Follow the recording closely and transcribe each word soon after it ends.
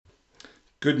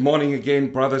Good morning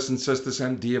again, brothers and sisters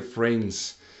and dear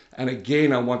friends. And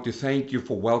again, I want to thank you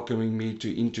for welcoming me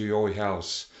into your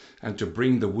house and to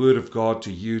bring the Word of God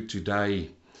to you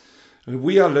today. And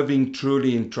we are living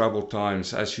truly in troubled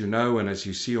times, as you know and as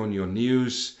you see on your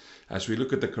news, as we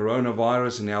look at the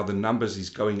coronavirus and how the numbers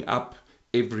is going up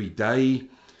every day.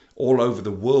 All over the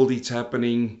world it's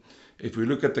happening. If we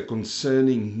look at the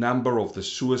concerning number of the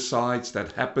suicides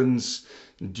that happens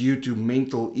due to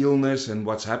mental illness and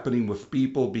what's happening with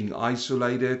people being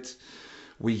isolated,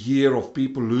 we hear of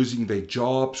people losing their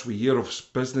jobs, we hear of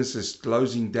businesses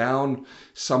closing down,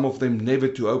 some of them never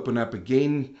to open up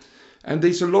again. And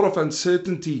there's a lot of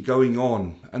uncertainty going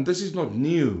on. And this is not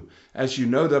new. As you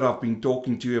know that I've been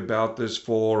talking to you about this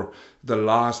for the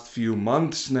last few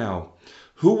months now.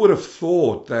 Who would have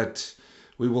thought that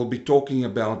we will be talking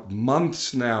about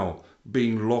months now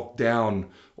being locked down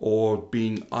or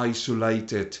being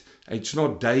isolated? It's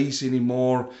not days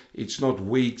anymore, it's not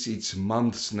weeks, it's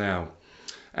months now.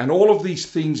 And all of these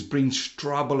things brings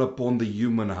trouble upon the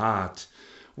human heart.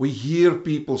 We hear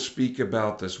people speak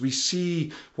about this. We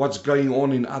see what's going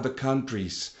on in other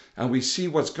countries, and we see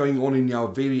what's going on in our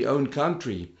very own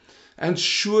country. And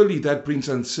surely that brings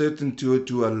uncertainty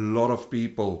to a lot of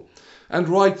people. And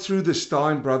right through this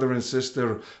time, brother and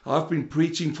sister, I've been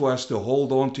preaching for us to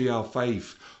hold on to our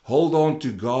faith, hold on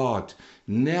to God.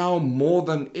 Now more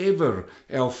than ever,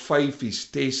 our faith is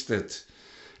tested.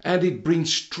 And it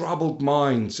brings troubled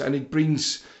minds, and it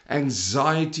brings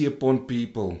anxiety upon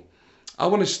people. I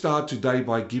want to start today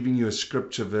by giving you a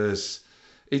scripture verse.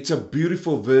 It's a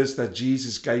beautiful verse that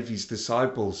Jesus gave his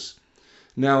disciples.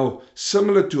 Now,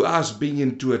 similar to us being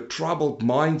into a troubled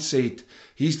mindset,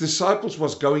 his disciples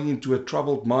was going into a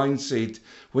troubled mindset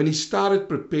when he started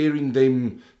preparing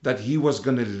them that he was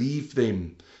going to leave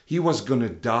them. He was going to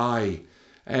die.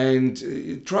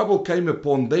 And trouble came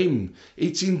upon them.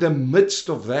 It's in the midst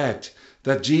of that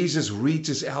Jesus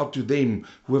reaches out to them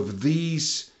with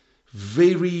these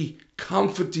very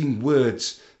comforting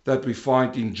words that we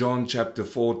find in John chapter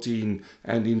 14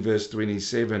 and in verse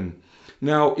 27.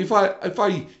 Now, if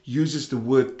I uses the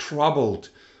word troubled,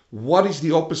 what is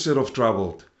the opposite of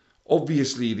troubled?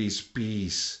 Obviously, it is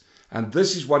peace. And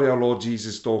this is what our Lord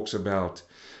Jesus talks about.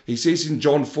 He says in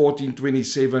John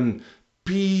 14:27,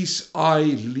 "Peace I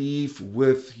leave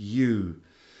with you."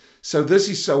 So this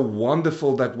is so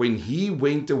wonderful that when he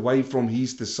went away from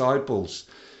his disciples,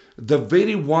 the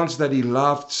very ones that he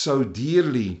loved so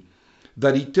dearly,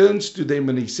 that he turns to them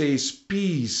and he says,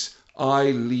 "Peace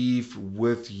I leave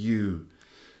with you."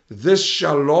 This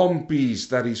shalom peace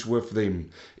that is with them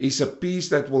is a peace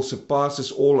that will surpass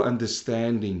all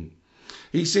understanding.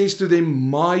 He says to them,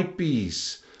 "My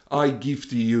peace I give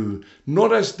to you,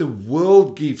 not as the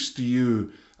world gives to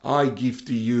you, I give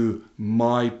to you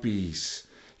my peace."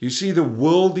 You see, the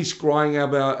world is crying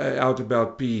out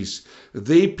about peace.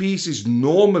 Their peace is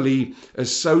normally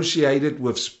associated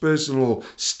with personal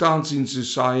stance in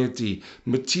society,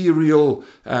 material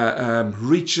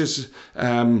riches,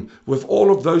 with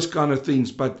all of those kind of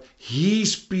things. But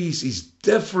his peace is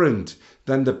different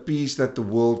than the peace that the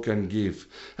world can give.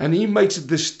 And he makes a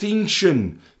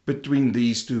distinction between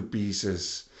these two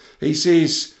pieces. He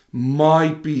says, "My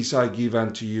peace I give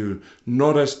unto you,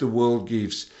 not as the world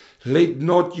gives. Let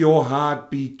not your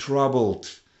heart be troubled."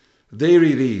 There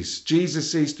it is. Jesus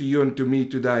says to you and to me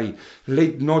today,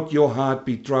 let not your heart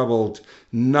be troubled,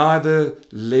 neither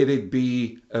let it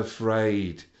be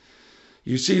afraid.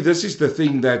 You see, this is the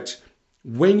thing that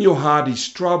when your heart is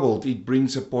troubled, it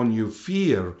brings upon you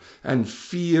fear, and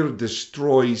fear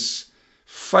destroys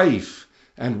faith.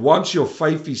 And once your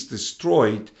faith is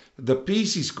destroyed, the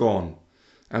peace is gone.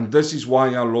 And this is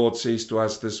why our Lord says to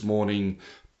us this morning,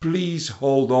 please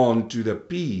hold on to the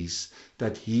peace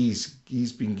that He's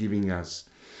been giving us.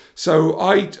 So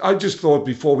I just thought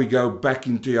before we go back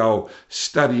into our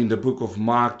study in the book of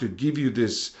Mark to give you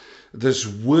this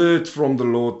word from the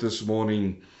Lord this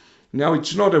morning. Now,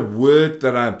 it's not a word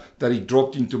that He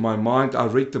dropped into my mind. I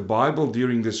read the Bible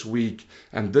during this week,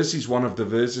 and this is one of the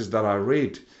verses that I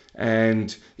read.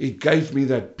 And it gave me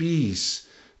that peace,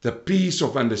 the peace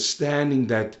of understanding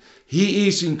that He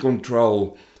is in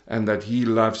control and that He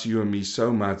loves you and me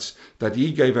so much that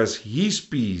He gave us His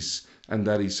peace, and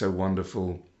that is so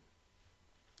wonderful.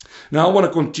 Now I want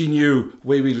to continue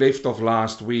where we left off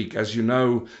last week. As you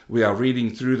know, we are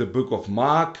reading through the book of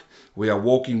Mark. We are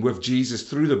walking with Jesus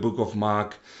through the book of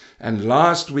Mark. And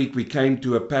last week we came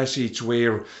to a passage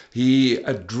where He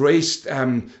addressed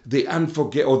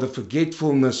the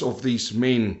forgetfulness of these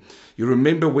men. You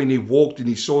remember when He walked and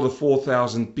He saw the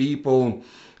 4,000 people,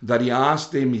 that He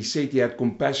asked them, He said He had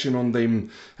compassion on them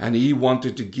and He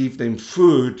wanted to give them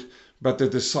food, But the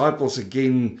disciples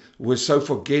again were so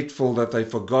forgetful that they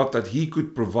forgot that he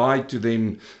could provide to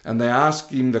them. And they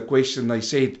asked him the question, they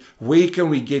said, where can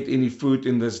we get any food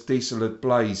in this desolate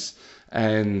place?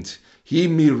 And he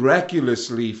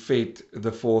miraculously fed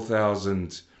the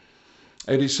 4,000.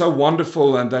 It is so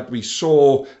wonderful, and that we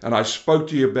saw, and I spoke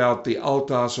to you about the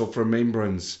altars of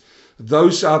remembrance.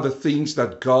 Those are the things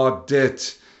that God did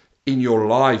in your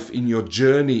life, in your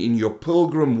journey, in your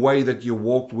pilgrim way that you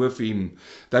walked with him.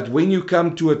 That when you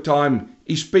come to a time,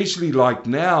 especially like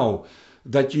now,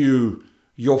 that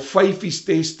your faith is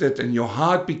tested and your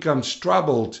heart becomes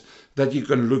troubled, that you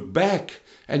can look back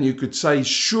and you could say,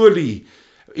 surely,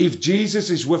 if Jesus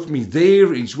is with me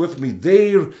there, he's with me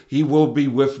there, he will be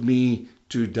with me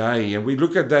today. And we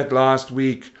look at that last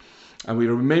week, and we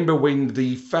remember when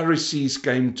the Pharisees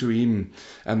came to him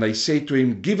and they said to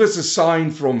him, give us a sign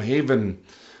from heaven.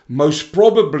 Most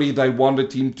probably they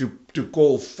wanted him to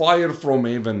call fire from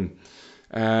heaven,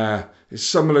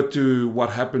 similar to what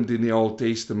happened in the Old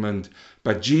Testament.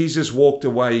 But Jesus walked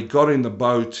away, got in the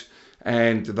boat,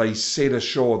 and they set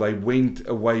ashore. They went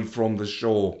away from the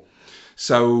shore.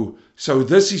 So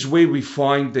this is where we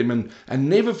find them. And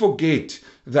never forget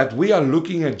that we are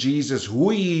looking at Jesus,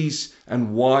 who he is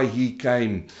and why he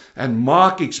came. And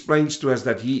Mark explains to us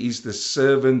that he is the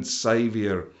servant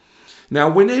Savior. Now,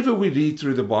 whenever we read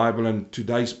through the Bible, and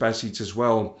today's passage as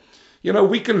well,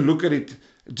 we can look at it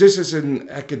just as an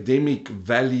academic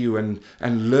value and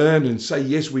learn and say,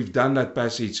 yes, we've done that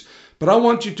passage. But I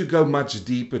want you to go much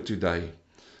deeper today.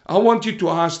 I want you to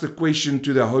ask the question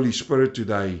to the Holy Spirit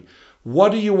today.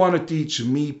 What do you want to teach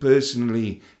me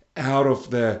personally out of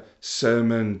the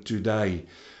sermon today?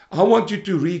 I want you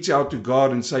to reach out to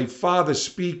God and say, Father,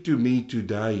 speak to me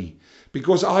today.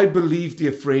 Because I believe,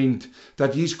 dear friend,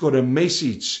 that he's got a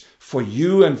message for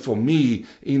you and for me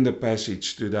in the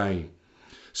passage today.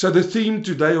 So the theme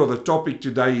today, or the topic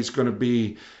today, is going to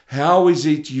be, how is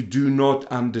it you do not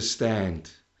understand?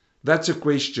 That's a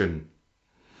question.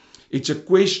 It's a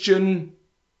question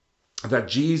that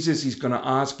Jesus is going to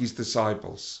ask his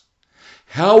disciples.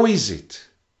 How is it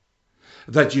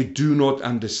that you do not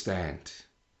understand?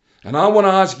 And I want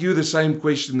to ask you the same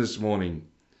question this morning.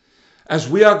 As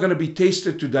we are going to be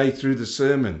tested today through the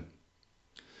sermon,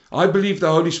 I believe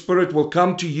the Holy Spirit will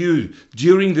come to you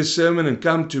during the sermon and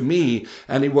come to me,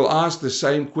 and he will ask the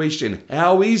same question.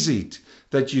 How is it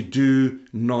that you do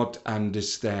not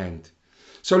understand?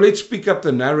 So let's pick up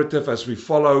the narrative as we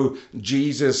follow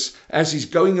Jesus as he's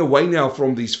going away now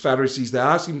from these Pharisees. They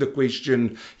asked him the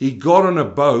question. He got on a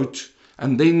boat,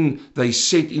 and then they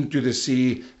set into the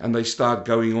sea and they start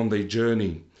going on their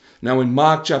journey. Now in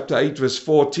Mark chapter 8 verse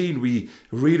 14 we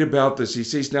read about this. He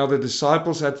says, now the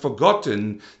disciples had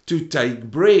forgotten to take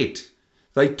bread.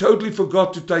 They totally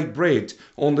forgot to take bread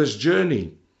on this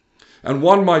journey. And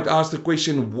one might ask the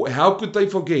question, how could they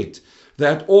forget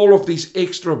that all of these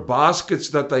extra baskets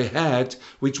that they had,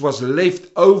 which was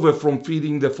left over from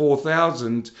feeding the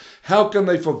 4,000, how can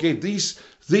they forget?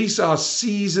 These are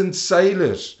seasoned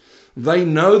sailors. They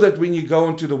know that when you go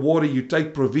into the water, you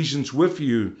take provisions with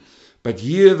you. But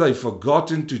here they've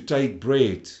forgotten to take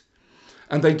bread.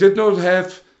 And they did not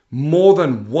have more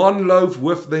than one loaf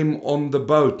with them on the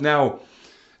boat. Now,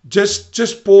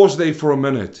 just pause there for a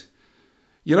minute.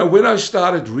 When I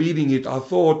started reading it, I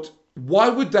thought, why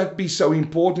would that be so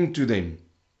important to them?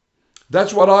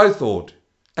 That's what I thought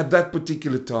at that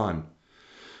particular time.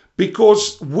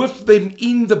 Because with them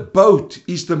in the boat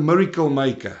is the miracle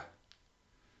maker.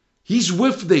 He's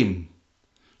with them.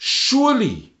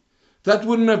 Surely that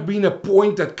wouldn't have been a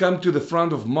point that come to the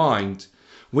front of mind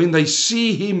when they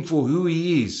see him for who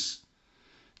he is.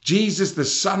 Jesus, the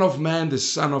Son of Man, the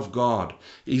Son of God,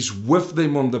 is with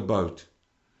them on the boat.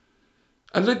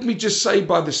 And let me just say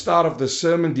by the start of the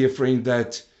sermon, dear friend,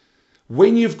 that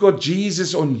when you've got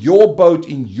Jesus on your boat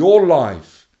in your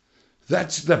life,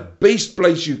 that's the best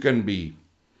place you can be.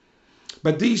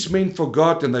 But these men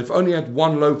forgot, and they've only had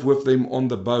one loaf with them on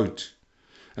the boat.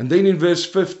 And then in verse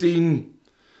 15,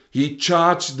 he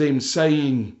charged them,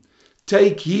 saying,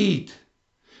 take heed,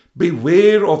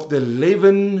 beware of the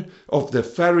leaven of the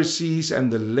Pharisees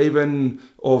and the leaven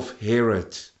of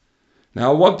Herod.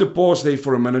 Now I want to pause there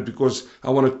for a minute, because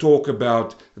I want to talk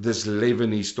about this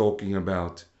leaven he's talking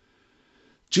about.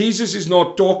 Jesus is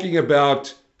not talking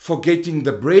about forgetting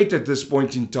the bread at this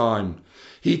point in time.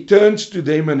 He turns to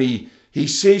them and he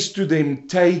says to them,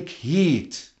 take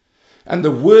heed. And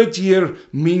the word here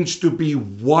means to be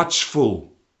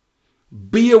watchful.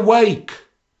 Be awake.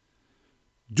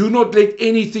 Do not let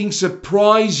anything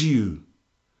surprise you.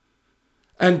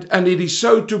 And it is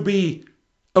so to be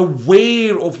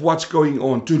aware of what's going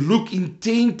on, to look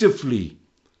attentively.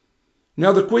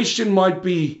 Now the question might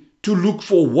be, to look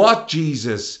for what,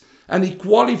 Jesus? And he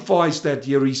qualifies that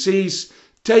here. He says,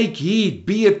 take heed,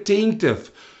 be attentive,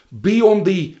 be on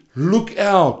the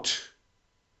lookout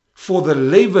for the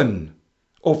leaven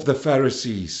of the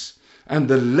Pharisees and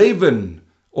the leaven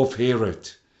of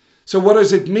Herod. So what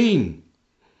does it mean?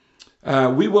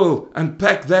 We will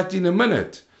unpack that in a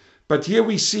minute. But here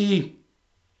we see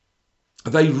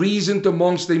they reasoned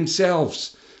amongst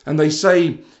themselves and they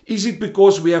say, is it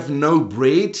because we have no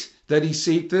bread that he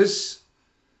said this?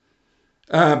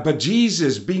 But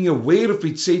Jesus, being aware of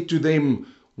it, said to them,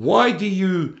 why do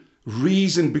you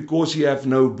reason because you have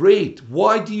no bread?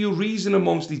 Why do you reason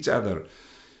amongst each other?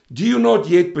 Do you not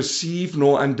yet perceive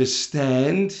nor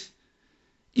understand?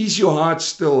 Is your heart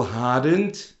still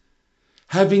hardened?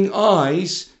 Having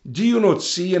eyes, do you not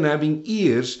see? And having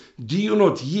ears, do you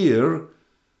not hear?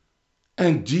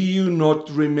 And do you not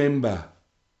remember?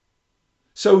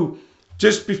 So,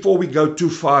 just before we go too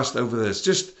fast over this,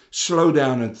 just slow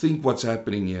down and think what's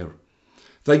happening here.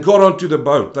 They got onto the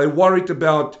boat. They worried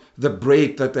about the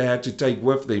bread that they had to take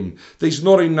with them. There's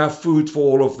not enough food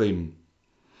for all of them.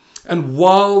 And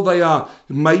while they are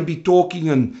maybe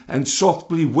talking and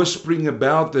softly whispering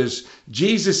about this,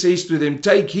 Jesus says to them,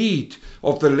 take heed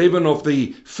of the leaven of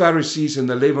the Pharisees and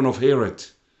the leaven of Herod.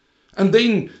 And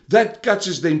then that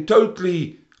catches them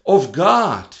totally off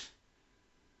guard.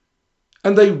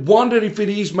 And they wonder if it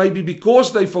is maybe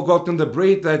because they've forgotten the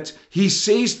bread that he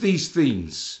says these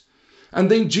things. And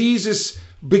then Jesus,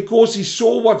 because he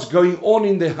saw what's going on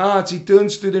in their hearts, he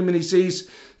turns to them and he says,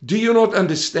 do you not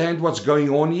understand what's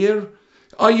going on here?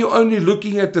 Are you only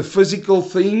looking at the physical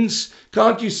things?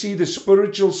 Can't you see the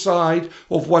spiritual side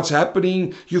of what's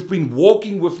happening? You've been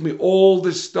walking with me all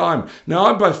this time. Now,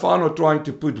 I'm by far not trying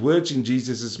to put words in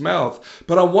Jesus' mouth,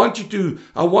 but I want to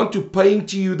paint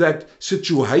to you that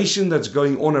situation that's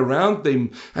going on around them.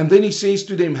 And then he says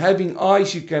to them, having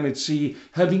eyes you cannot see,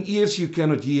 having ears you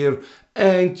cannot hear,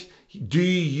 and do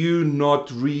you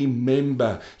not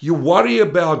remember? You worry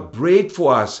about bread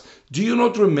for us. Do you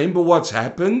not remember what's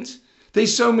happened?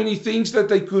 There's so many things that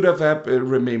they could have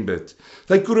remembered.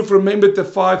 They could have remembered the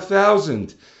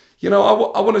 5,000. I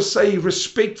want to say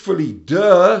respectfully,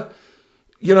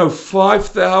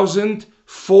 5,000,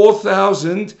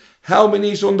 4,000, how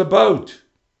many is on the boat?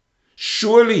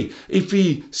 Surely, if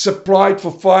he supplied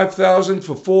for 5,000,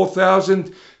 for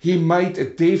 4,000, he made a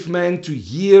deaf man to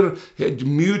hear, a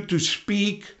mute to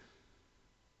speak.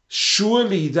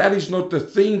 Surely that is not the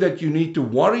thing that you need to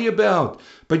worry about.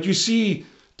 But you see,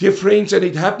 dear friends, and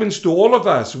it happens to all of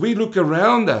us. We look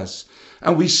around us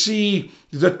and we see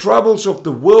the troubles of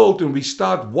the world and we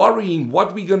start worrying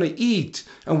what we're going to eat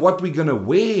and what we're going to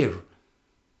wear.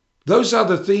 Those are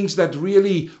the things that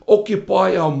really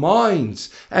occupy our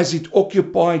minds as it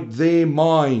occupied their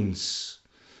minds.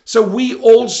 So we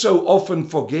also often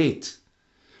forget.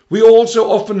 We also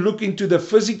often look into the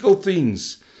physical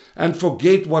things and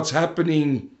forget what's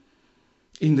happening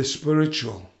in the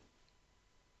spiritual.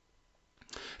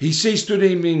 He says to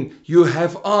them, you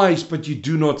have eyes, but you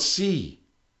do not see.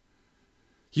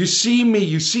 You see me,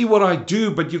 you see what I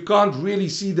do, but you can't really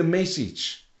see the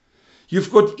message.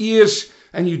 You've got ears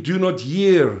and you do not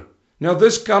hear. Now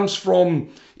this comes from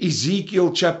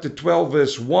Ezekiel chapter 12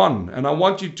 verse 1. And I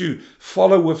want you to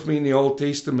follow with me in the Old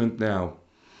Testament now.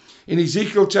 In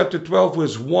Ezekiel chapter 12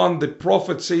 verse 1, the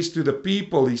prophet says to the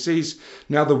people, he says,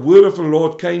 now the word of the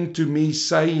Lord came to me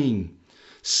saying,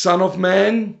 Son of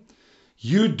man,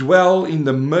 you dwell in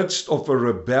the midst of a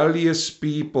rebellious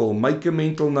people. Make a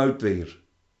mental note there.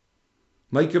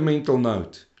 Make a mental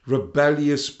note.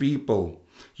 Rebellious people.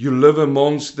 You live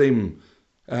amongst them,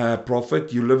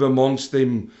 prophet. You live amongst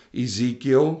them,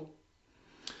 Ezekiel.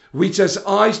 Which has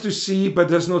eyes to see, but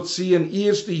does not see, and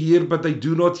ears to hear, but they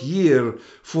do not hear,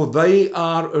 for they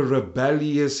are a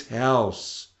rebellious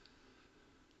house.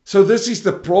 So this is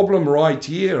the problem right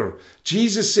here.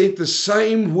 Jesus said the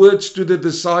same words to the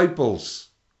disciples.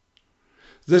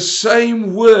 The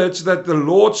same words that the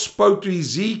Lord spoke to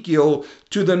Ezekiel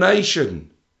to the nation.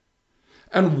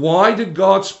 And why did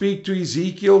God speak to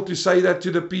Ezekiel to say that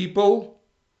to the people?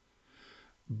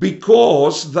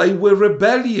 Because they were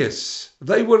rebellious.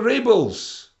 They were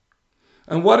rebels.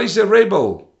 And what is a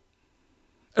rebel?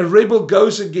 A rebel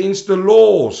goes against the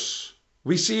laws.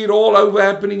 We see it all over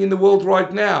happening in the world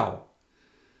right now.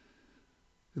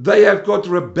 They have got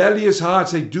rebellious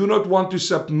hearts. They do not want to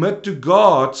submit to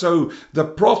God. So the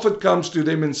prophet comes to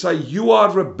them and say, you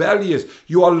are rebellious.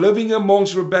 You are living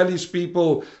amongst rebellious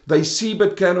people. They see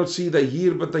but cannot see. They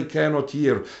hear but they cannot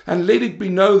hear. And let it be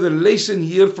known, the lesson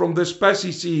here from this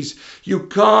passage is, you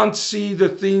can't see the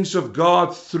things of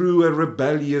God through a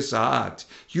rebellious heart.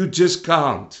 You just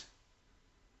can't.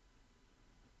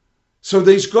 So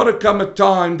there's got to come a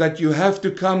time that you have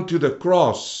to come to the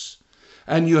cross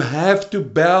and you have to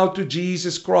bow to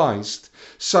Jesus Christ,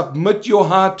 submit your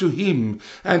heart to Him,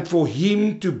 and for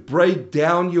Him to break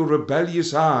down your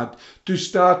rebellious heart, to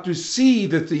start to see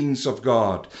the things of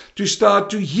God, to start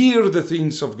to hear the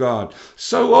things of God.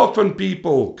 So often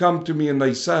people come to me and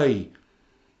they say,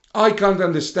 I can't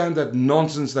understand that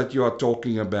nonsense that you are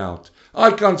talking about.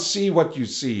 I can't see what you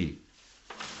see.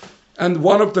 And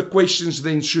one of the questions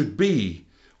then should be,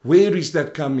 where is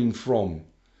that coming from?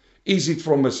 Is it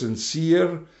from a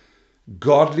sincere,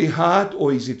 godly heart,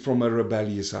 or is it from a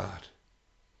rebellious heart?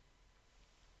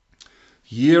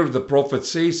 Here the prophet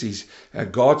says,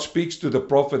 God speaks to the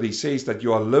prophet, he says that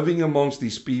you are living amongst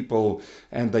these people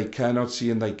and they cannot see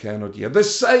and they cannot hear. The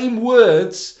same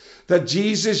words that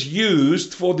Jesus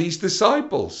used for these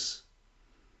disciples.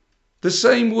 The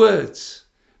same words.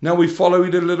 Now we follow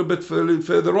it a little bit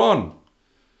further on.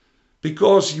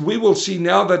 Because we will see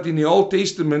now that in the Old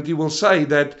Testament he will say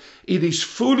that it is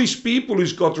foolish people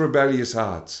who's got rebellious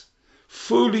hearts.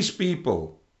 Foolish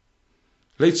people.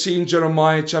 Let's see in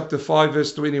Jeremiah chapter 5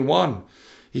 verse 21.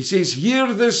 He says,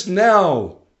 hear this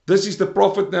now. This is the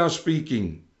prophet now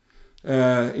speaking.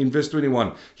 In verse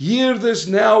 21. Hear this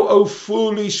now, O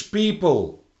foolish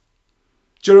people.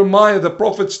 Jeremiah, the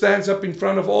prophet, stands up in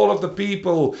front of all of the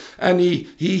people and he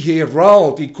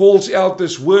heralds, he calls out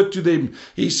this word to them.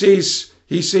 He says,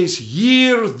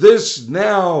 hear this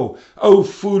now, O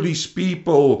foolish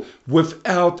people,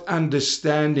 without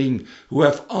understanding, who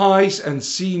have eyes and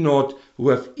see not, who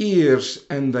have ears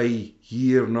and they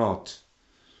hear not.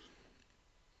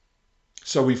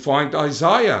 So we find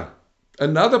Isaiah,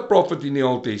 another prophet in the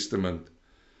Old Testament,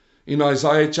 in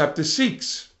Isaiah chapter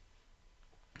 6.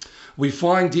 We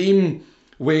find him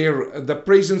where the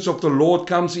presence of the Lord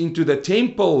comes into the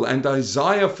temple and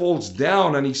Isaiah falls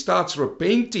down and he starts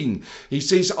repenting. He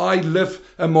says, I live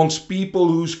amongst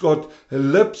people who's got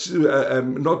lips,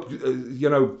 not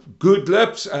good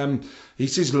lips. He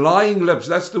says lying lips,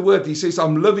 that's the word. He says,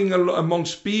 I'm living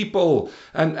amongst people,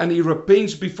 and he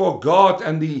repents before God,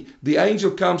 and the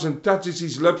angel comes and touches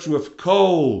his lips with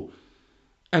coal.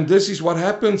 And this is what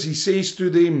happens. He says to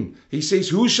them, he says,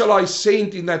 who shall I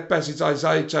send in that passage,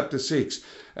 Isaiah chapter 6?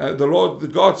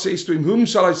 God says to him, whom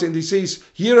shall I send? He says,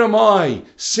 here am I,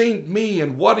 send me.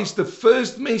 And what is the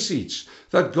first message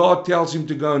that God tells him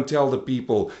to go and tell the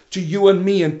people, to you and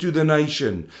me and to the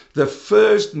nation? The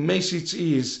first message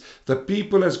is, the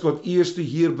people has got ears to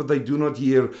hear, but they do not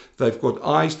hear. They've got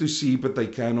eyes to see, but they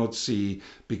cannot see,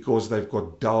 because they've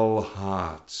got dull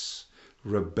hearts,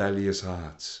 rebellious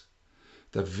hearts.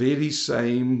 The very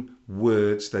same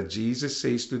words that Jesus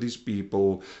says to these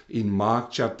people in Mark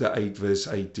chapter 8 verse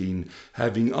 18.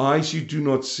 Having eyes you do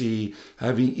not see,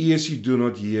 having ears you do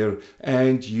not hear,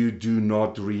 and you do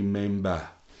not remember.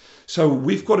 So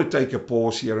we've got to take a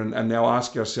pause here and now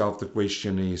ask ourselves the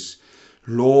question is,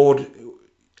 Lord,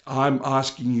 I'm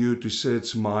asking you to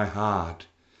search my heart.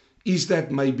 Is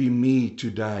that maybe me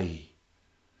today?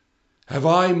 Have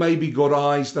I maybe got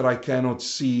eyes that I cannot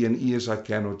see and ears I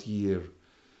cannot hear?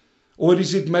 Or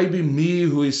is it maybe me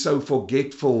who is so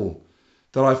forgetful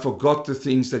that I forgot the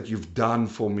things that you've done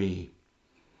for me?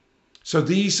 So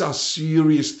these are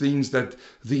serious things that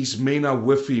these men are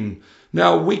with him.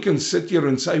 Now we can sit here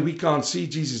and say we can't see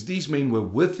Jesus. These men were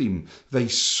with him. They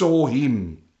saw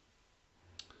him.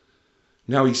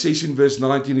 Now he says in verse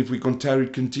 19, if we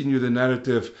continue the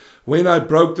narrative, when I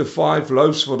broke the 5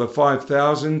 loaves for the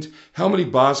 5,000, how many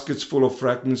baskets full of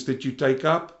fragments did you take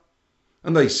up?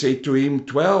 And they said to him,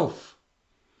 12.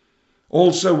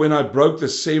 Also, when I broke the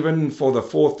 7 for the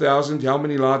 4,000, how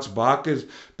many large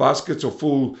baskets or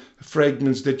full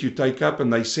fragments did you take up?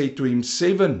 And they said to him,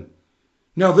 7.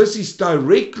 Now this is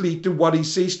directly to what he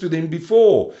says to them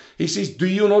before. He says, do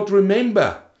you not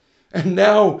remember? And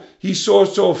now he's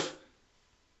sort of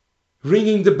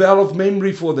ringing the bell of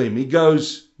memory for them. He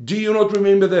goes, do you not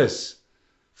remember this?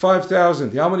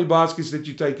 5,000, how many baskets did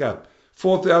you take up?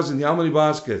 4,000, how many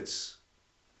baskets?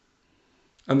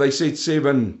 And they said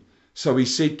 7. So he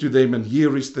said to them, and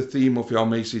here is the theme of our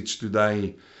message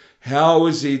today. How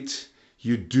is it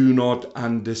you do not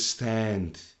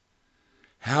understand?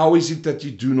 How is it that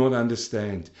you do not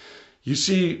understand? You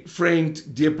see, friend,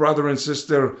 dear brother and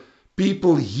sister,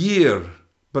 people hear,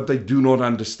 but they do not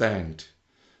understand.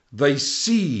 They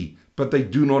see, but they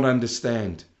do not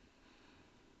understand.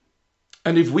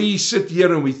 And if we sit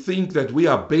here and we think that we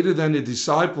are better than the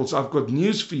disciples, I've got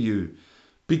news for you.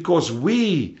 Because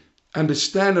we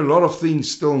understand a lot of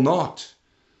things still not.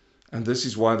 And this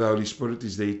is why the Holy Spirit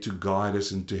is there to guide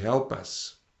us and to help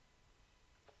us.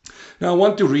 Now I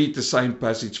want to read the same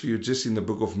passage for you just in the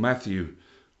book of Matthew,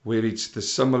 where it's the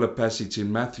similar passage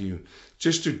in Matthew,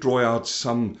 just to draw out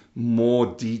some more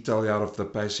detail out of the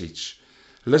passage.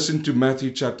 Listen to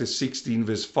Matthew chapter 16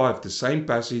 verse 5, the same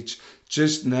passage,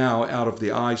 just now out of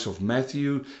the eyes of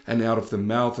Matthew and out of the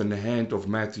mouth and the hand of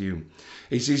Matthew.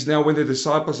 He says, now when the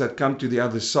disciples had come to the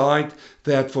other side,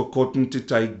 they had forgotten to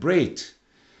take bread.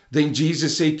 Then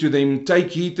Jesus said to them,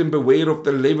 take heed and beware of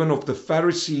the leaven of the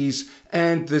Pharisees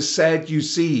and the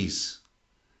Sadducees.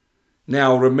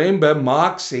 Now remember,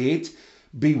 Mark said,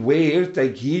 beware,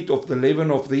 take heed of the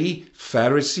leaven of the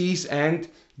Pharisees and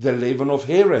the leaven of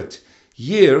Herod.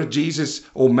 Here, Jesus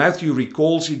or Matthew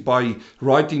recalls it by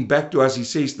writing back to us. He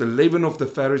says the leaven of the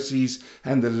Pharisees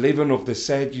and the leaven of the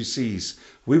Sadducees.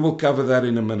 We will cover that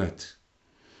in a minute.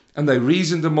 And they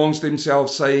reasoned amongst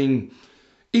themselves, saying,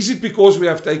 is it because we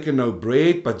have taken no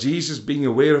bread? But Jesus, being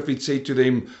aware of it, said to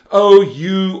them, O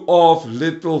you of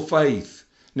little faith.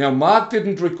 Now, Mark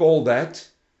didn't recall that.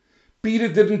 Peter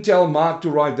didn't tell Mark to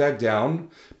write that down,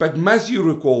 but Matthew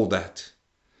recalled that.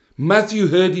 Matthew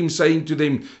heard him saying to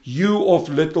them, you of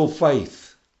little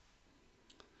faith.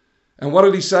 And what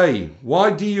did he say? Why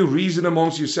do you reason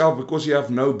amongst yourself because you have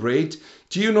no bread?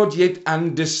 Do you not yet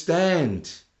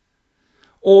understand?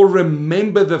 Or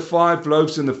remember the 5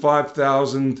 loaves and the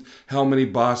 5,000, how many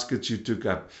baskets you took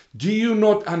up? Do you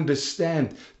not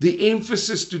understand? The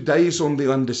emphasis today is on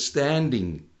the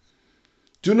understanding.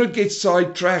 Do not get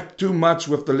sidetracked too much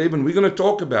with the leaven. We're going to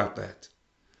talk about that.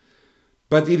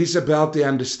 But it is about the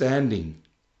understanding.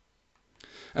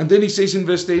 And then he says in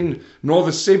verse 10, nor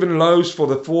the 7 loaves for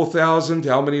the 4,000,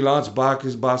 how many large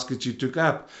baskets you took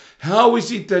up. How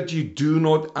is it that you do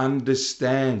not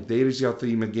understand? There is your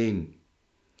theme again.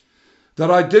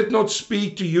 That I did not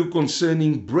speak to you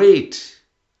concerning bread,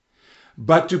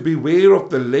 but to beware of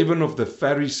the leaven of the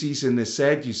Pharisees and the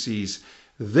Sadducees.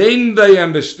 Then they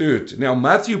understood. Now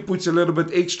Matthew puts a little bit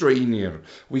extra in here,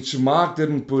 which Mark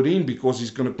didn't put in because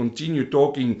he's going to continue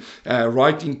talking,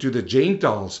 writing to the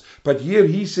Gentiles. But here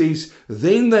he says,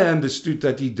 then they understood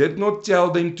that he did not tell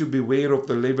them to beware of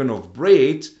the leaven of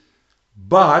bread,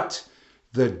 but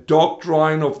the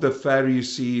doctrine of the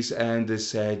Pharisees and the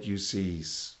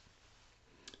Sadducees.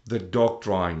 The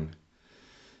doctrine.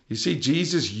 You see,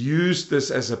 Jesus used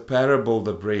this as a parable,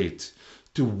 the bread,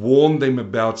 to warn them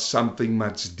about something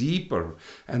much deeper,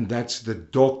 and that's the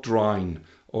doctrine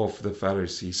of the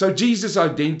Pharisees. So Jesus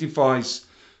identifies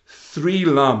 3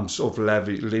 lumps of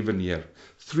leaven here.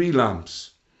 3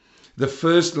 lumps. The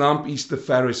first lump is the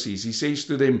Pharisees. He says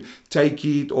to them, take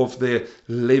heed of the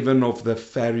leaven of the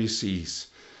Pharisees.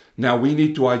 Now we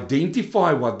need to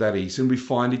identify what that is, and we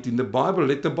find it in the Bible.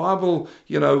 Let the Bible,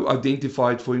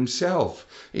 identify it for himself.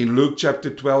 In Luke chapter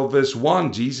 12 verse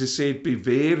 1, Jesus said,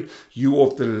 beware you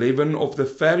of the leaven of the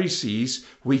Pharisees,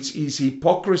 which is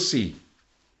hypocrisy.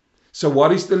 So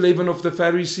what is the leaven of the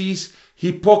Pharisees?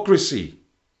 Hypocrisy.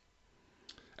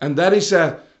 And that is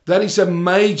a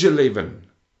major leaven.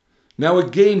 Now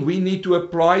again, we need to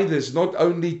apply this not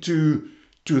only to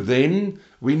them,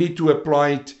 we need to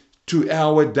apply it to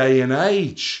our day and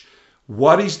age.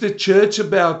 What is the church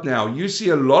about now? You see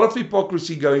a lot of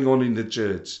hypocrisy going on in the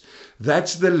church.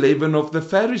 That's the leaven of the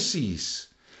Pharisees.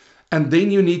 And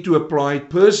then you need to apply it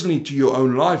personally to your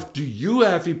own life. Do you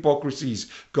have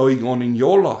hypocrisies going on in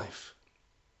your life?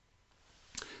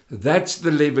 That's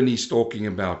the leaven he's talking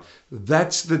about.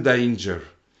 That's the danger.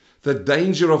 The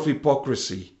danger of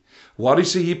hypocrisy. What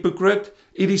is a hypocrite?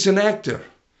 It is an actor.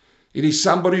 It is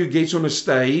somebody who gets on a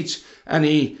stage and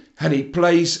he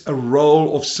plays a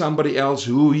role of somebody else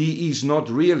who he is not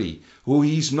really, who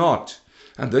he's not.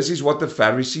 And this is what the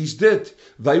Pharisees did.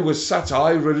 They were such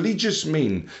high religious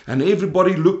men and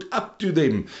everybody looked up to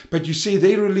them. But you see,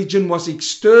 their religion was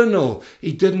external.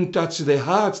 It didn't touch their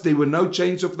hearts. There were no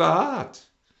change of the heart.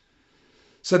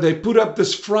 So they put up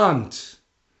this front.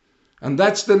 And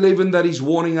that's the leaven that he's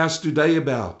warning us today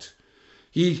about.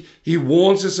 He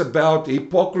warns us about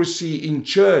hypocrisy in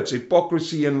church,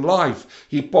 hypocrisy in life,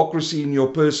 hypocrisy in your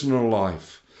personal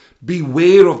life.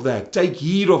 Beware of that. Take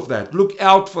heed of that. Look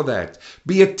out for that.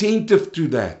 Be attentive to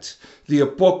that. The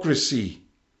hypocrisy.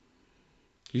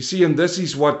 You see, and this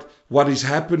is what is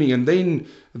happening. And then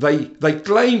they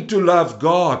claim to love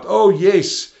God. Oh,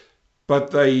 yes.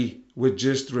 But they were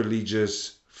just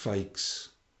religious fakes.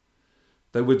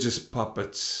 They were just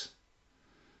puppets.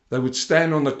 They would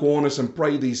stand on the corners and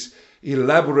pray these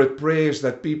elaborate prayers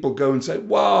that people go and say,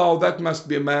 wow, that must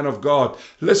be a man of God.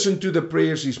 Listen to the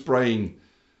prayers he's praying.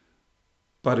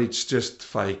 But it's just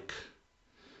fake.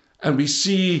 And we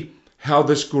see how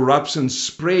this corruption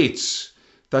spreads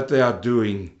that they are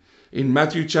doing. In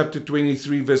Matthew chapter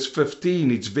 23 verse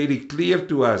 15, it's very clear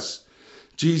to us.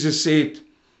 Jesus said,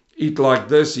 it like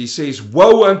this. He says,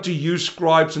 "Woe unto you,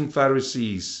 scribes and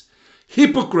Pharisees,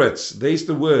 hypocrites," there's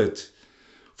the word,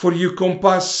 "for you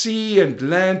compass sea and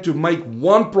land to make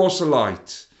one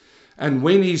proselyte, and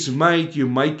when he's made, you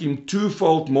make him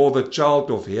twofold more the child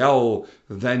of hell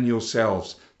than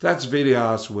yourselves." That's very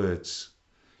harsh words.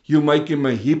 You make him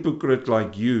a hypocrite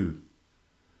like you.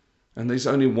 And there's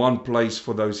only one place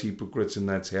for those hypocrites, and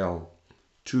that's hell.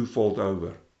 Twofold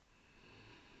over.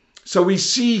 So we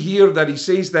see here that he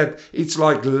says that it's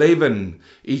like leaven.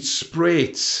 It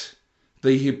spreads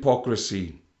the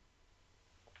hypocrisy.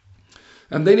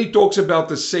 And then he talks about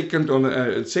the second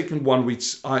one,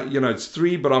 which it's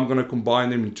three, but I'm going to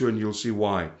combine them in two, and you'll see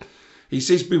why. He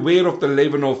says, "Beware of the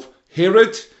leaven of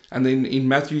Herod." And then in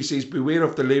Matthew he says, "Beware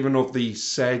of the leaven of the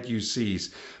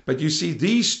Sadducees." But you see,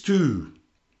 these two,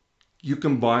 you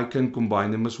can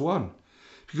combine them as one.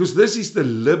 Because this is the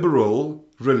liberal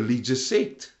religious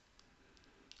sect.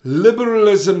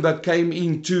 Liberalism that came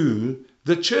into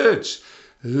the church.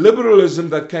 Liberalism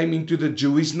that came into the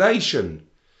Jewish nation.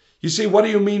 You see, what do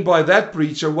you mean by that,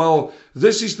 preacher? Well,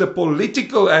 this is the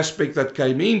political aspect that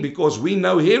came in, because we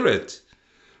know Herod.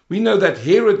 We know that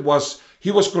Herod was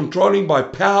controlling by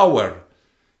power.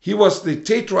 He was the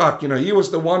tetrarch, he was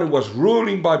the one who was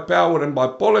ruling by power and by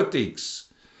politics.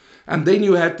 And then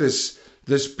you had this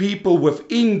people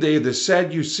within there, the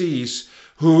Sadducees,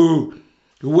 who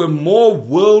were more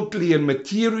worldly and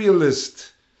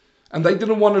materialist. And they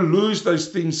didn't want to lose those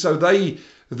things, so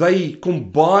they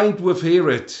combined with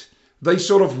Herod. They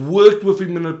sort of worked with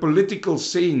him in a political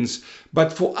sense.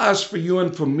 But for us, for you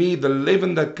and for me, the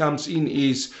leaven that comes in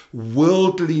is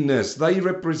worldliness. They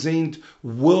represent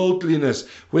worldliness.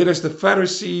 Whereas the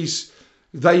Pharisees,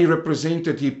 they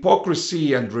represented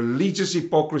hypocrisy and religious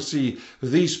hypocrisy.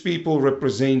 These people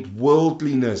represent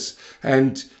worldliness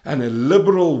and a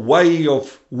liberal way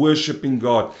of worshiping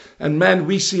God. And man,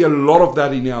 we see a lot of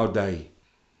that in our day.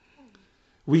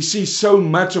 We see so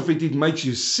much of it, it makes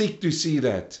you sick to see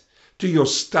that, to your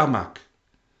stomach.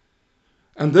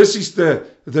 And this is the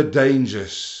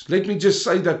dangers. Let me just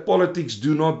say that politics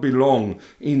do not belong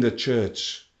in the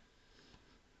church.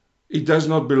 It does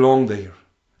not belong there.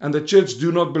 And the church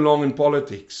do not belong in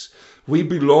politics. We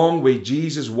belong where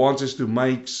Jesus wants us to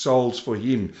make souls for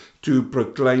him, to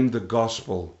proclaim the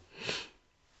gospel.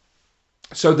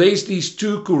 So there's these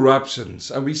two corruptions,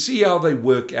 and we see how they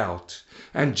work out.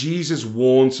 And Jesus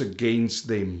warns against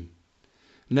them.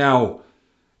 Now,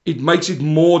 it makes it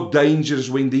more dangerous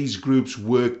when these groups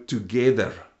work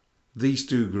together. These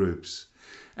two groups.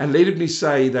 And let me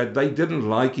say that they didn't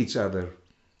like each other.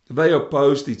 They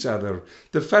opposed each other.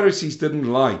 The Pharisees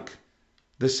didn't like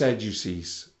the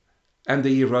Sadducees and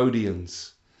the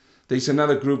Herodians. There's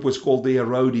another group was called the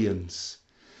Herodians.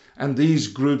 And these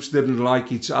groups didn't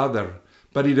like each other.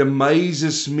 But it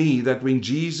amazes me that when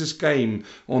Jesus came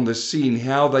on the scene,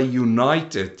 how they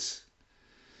united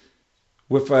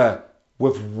with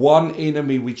one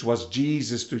enemy, which was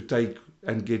Jesus, to take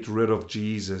and get rid of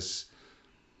Jesus.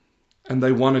 And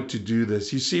they wanted to do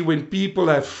this. You see, when people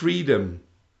have freedom,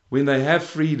 when they have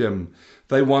freedom,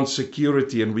 they want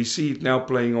security. And we see it now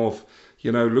playing off.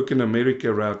 Look in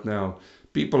America right now.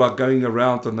 People are going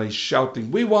around and they're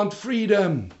shouting, "We want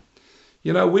freedom.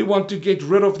 We want to get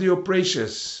rid of the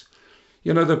oppressors.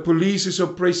 The police is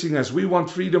oppressing us. We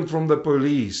want freedom from the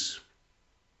police.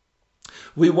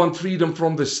 We want freedom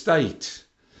from the state.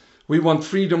 We want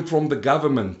freedom from the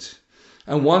government."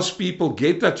 And once people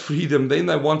get that freedom, then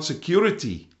they want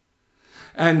security.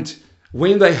 And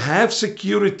when they have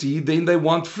security, then they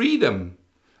want freedom.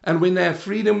 And when they have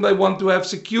freedom, they want to have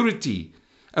security.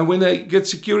 And when they get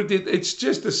security, it's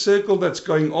just a circle that's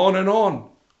going on and on.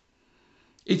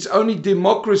 It's only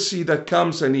democracy that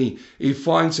comes and he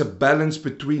finds a balance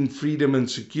between freedom and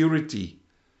security.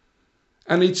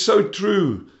 And it's so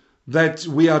true that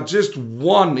we are just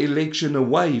one election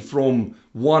away from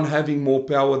one having more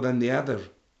power than the other.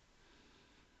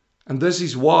 And this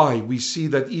is why we see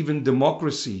that even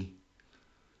democracy,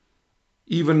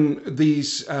 even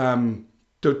these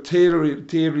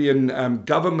totalitarian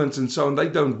governments and so on, they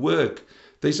don't work.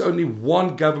 There's only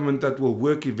one government that will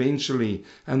work eventually,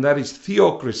 and that is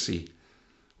theocracy.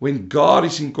 When God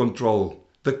is in control,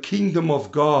 the kingdom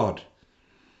of God.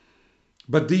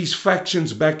 But these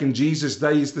factions back in Jesus'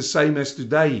 day is the same as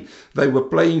today. They were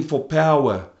playing for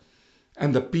power,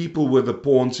 and the people were the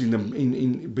pawns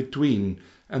in between,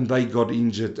 and they got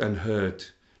injured and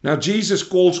hurt. Now Jesus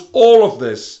calls all of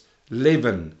this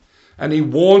leaven, and he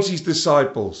warns his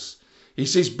disciples. He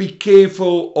says, "Be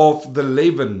careful of the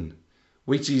leaven,"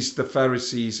 which is the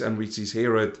Pharisees and which is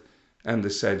Herod and the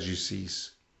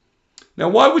Sadducees. Now,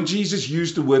 why would Jesus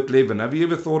use the word leaven? Have you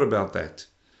ever thought about that?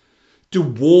 to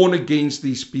warn against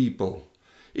these people.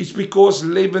 It's because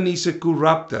leaven is a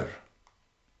corrupter.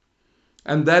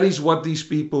 And that is what these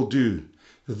people do.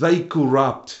 They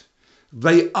corrupt.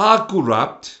 They are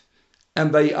corrupt,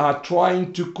 and they are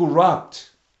trying to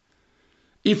corrupt.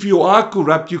 If you are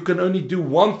corrupt, you can only do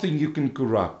one thing: you can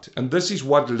corrupt. And this is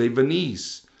what leaven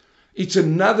is. It's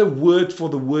another word for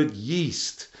the word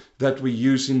yeast that we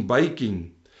use in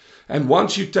baking. And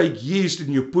once you take yeast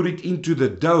and you put it into the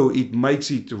dough, it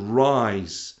makes it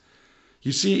rise.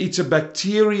 You see, it's a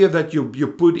bacteria that you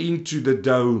put into the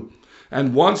dough.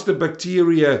 And once the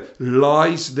bacteria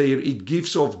lies there, it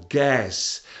gives off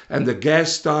gas. And the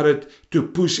gas started to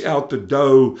push out the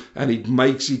dough, and it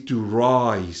makes it to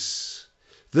rise.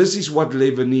 This is what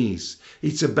leaven is.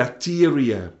 It's a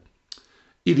bacteria.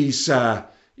 It is a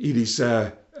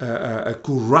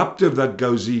corruptive that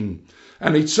goes in.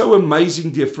 And it's so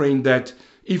amazing, dear friend, that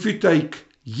if you take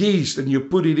yeast and you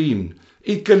put it in,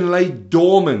 it can lay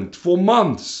dormant for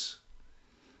months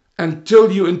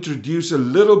until you introduce a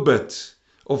little bit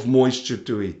of moisture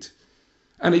to it.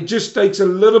 And it just takes a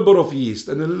little bit of yeast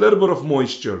and a little bit of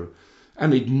moisture,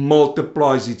 and it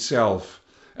multiplies itself.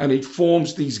 And it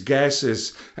forms these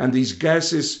gases, and these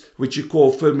gases which you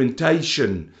call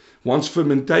fermentation. Once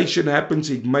fermentation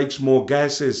happens, it makes more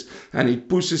gases, and it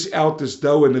pushes out this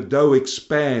dough, and the dough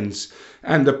expands.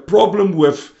 And the problem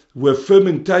with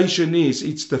fermentation is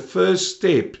it's the first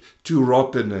step to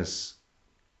rottenness.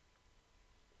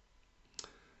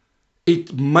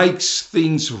 It makes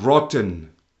things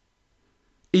rotten.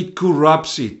 It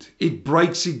corrupts it. It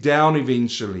breaks it down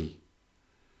eventually.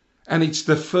 And it's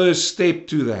the first step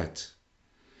to that.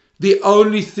 The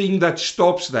only thing that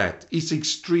stops that is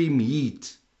extreme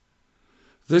heat.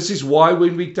 This is why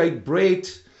when we take bread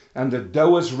and the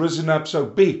dough has risen up so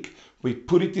big, we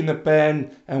put it in a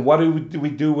pan, and what do we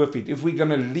do with it? If we're going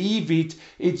to leave it,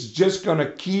 it's just going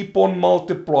to keep on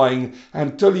multiplying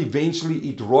until eventually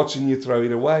it rots and you throw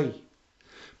it away.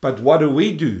 But what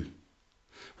do?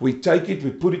 We take it,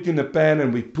 we put it in a pan,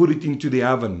 and we put it into the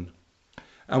oven.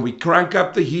 And we crank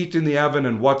up the heat in the oven,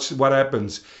 and what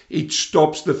happens? It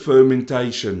stops the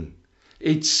fermentation.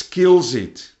 It kills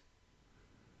it.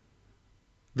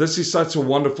 This is such a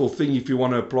wonderful thing if you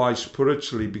want to apply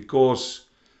spiritually, because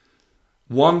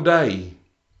one day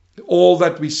all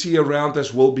that we see around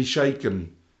us will be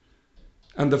shaken.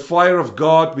 And the fire of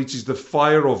God, which is the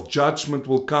fire of judgment,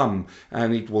 will come,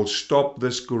 and it will stop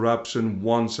this corruption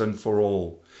once and for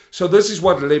all. So this is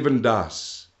what leaven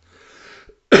does.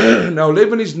 Now,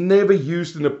 leaven is never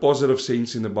used in a positive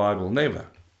sense in the Bible. Never.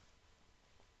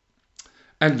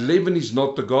 And leaven is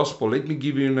not the gospel. Let me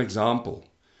give you an example.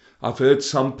 I've heard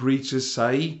some preachers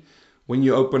say, when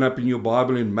you open up in your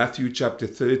Bible in Matthew chapter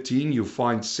 13, you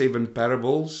find 7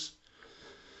 parables.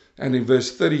 And in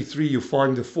verse 33, you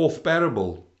find the 4th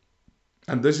parable.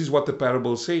 And this is what the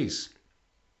parable says.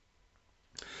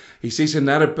 He says,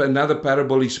 another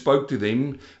parable he spoke to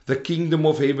them, the kingdom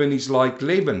of heaven is like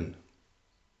leaven,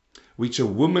 which a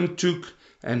woman took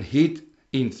and hid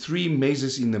in 3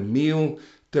 measures in the meal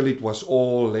till it was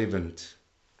all leavened.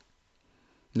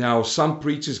 Now, some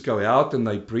preachers go out and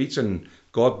they preach, and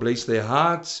God bless their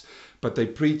hearts, but they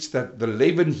preach that the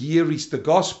leaven here is the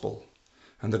gospel.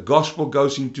 And the gospel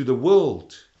goes into the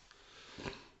world.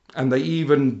 And they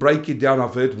even break it down.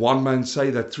 I've heard one man say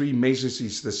that 3 measures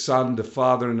is the Son, the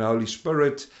Father, and the Holy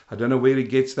Spirit. I don't know where he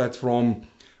gets that from.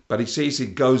 But he says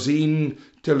it goes in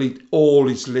till it all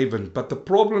is leavened. But the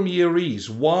problem here is,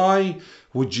 why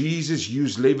would Jesus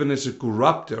use leaven as a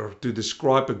corrupter to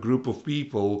describe a group of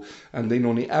people? And then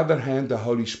on the other hand, the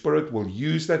Holy Spirit will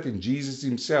use that, and Jesus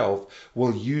himself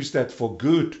will use that for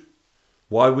good.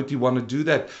 Why would he want to do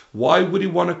that? Why would he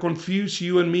want to confuse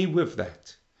you and me with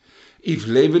that? If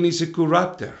leaven is a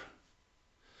corrupter,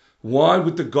 why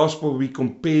would the gospel be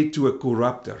compared to a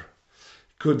corrupter?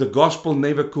 Because the gospel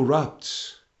never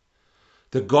corrupts.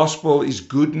 The gospel is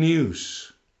good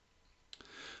news.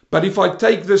 But if I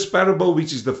take this parable,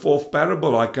 which is the 4th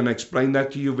parable, I can explain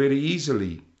that to you very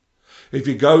easily. If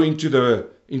you go into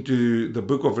the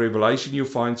book of Revelation, you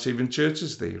find 7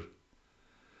 churches there.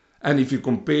 And if you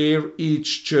compare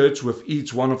each church with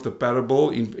each one of the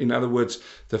parable, in other words,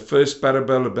 the first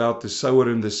parable about the sower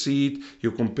and the seed,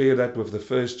 you compare that with the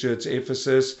first church,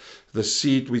 Ephesus. The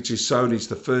seed which is sown is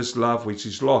the first love which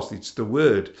is lost. It's the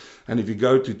word. And if you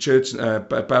go to church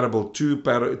parable 2,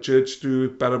 church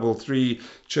 2, parable 3,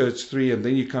 church 3, and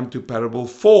then you come to parable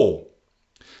 4.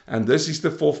 And this is the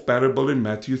 4th parable in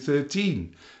Matthew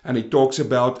 13. And it talks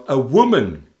about a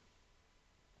woman.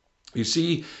 You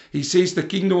see, he says the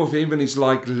kingdom of heaven is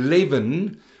like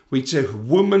leaven, which a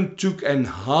woman took and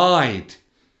hid.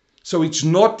 So it's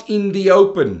not in the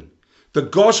open. The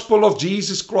gospel of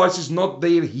Jesus Christ is not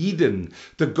there hidden.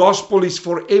 The gospel is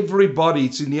for everybody.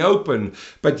 It's in the open.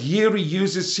 But here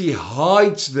he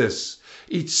hides this.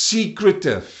 It's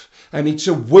secretive. And it's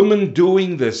a woman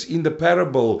doing this in the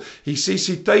parable. He says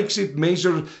she takes it,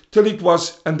 measure till it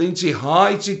was, and then she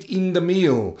hides it in the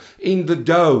meal, in the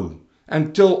dough,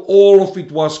 until all of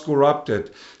it was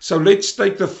corrupted. So let's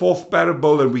take the fourth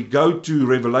parable and we go to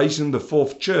Revelation, the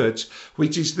fourth church,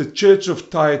 which is the church of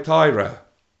Thyatira.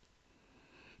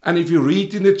 And if you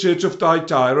read in the church of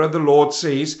Thyatira, the Lord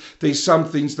says there's some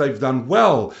things they've done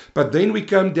well. But then we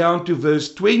come down to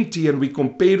verse 20 and we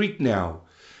compare it now.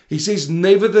 He says,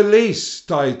 nevertheless,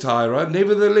 Thyatira,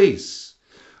 nevertheless,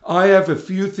 I have a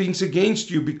few things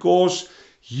against you because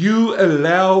you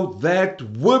allow that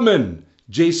woman,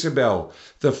 Jezebel.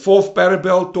 The fourth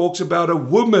parable talks about a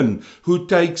woman who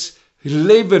takes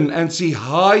leaven and she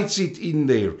hides it in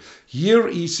there. Here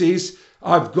he says,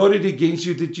 I've got it against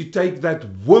you that you take that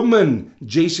woman,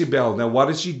 Jezebel. Now, what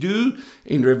does she do?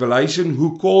 In Revelation,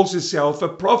 who calls herself a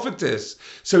prophetess.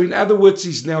 So, in other words,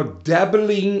 she's now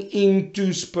dabbling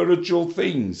into spiritual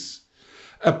things.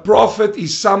 A prophet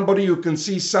is somebody who can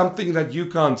see something that you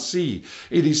can't see.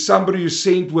 It is somebody who's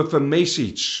sent with a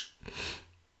message.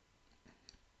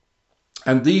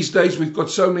 And these days, we've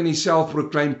got so many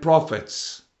self-proclaimed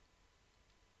prophets.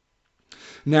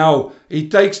 Now, he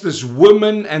takes this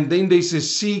woman and then there's a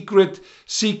secret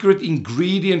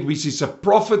ingredient, which is a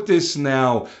prophetess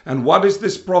now. And what does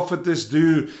this prophetess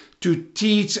do? To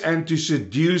teach and to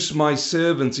seduce my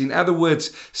servants. In other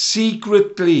words,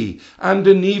 secretly,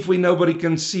 underneath where nobody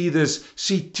can see this,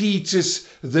 she teaches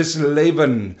this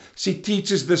leaven. She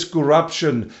teaches this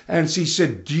corruption and she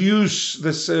seduces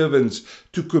the servants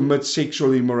to commit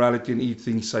sexual immorality and eat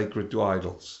things sacred to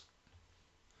idols.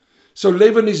 So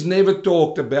leaven is never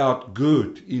talked about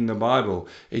good in the Bible.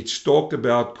 It's talked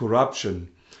about corruption.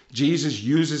 Jesus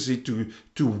uses it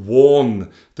to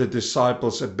warn the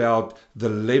disciples about the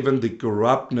leaven, the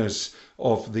corruptness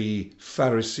of the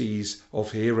Pharisees,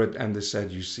 of Herod and the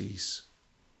Sadducees.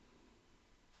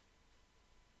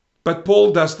 But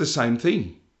Paul does the same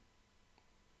thing.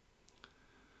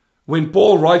 When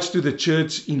Paul writes to the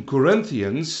church in Corinth,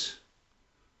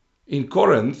 in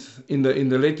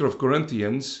the letter of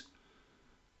Corinthians,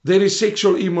 there is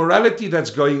sexual immorality that's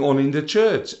going on in the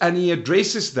church. And he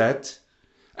addresses that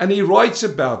and he writes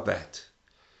about that.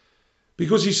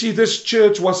 Because you see, this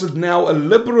church was now a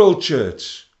liberal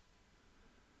church.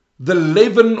 The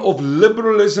leaven of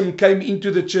liberalism came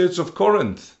into the church of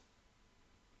Corinth.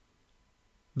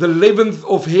 The leaven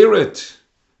of Herod,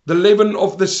 the leaven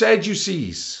of the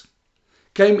Sadducees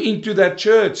came into that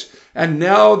church. And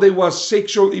now there was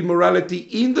sexual immorality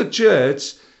in the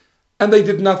church. And they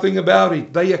did nothing about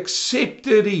it. They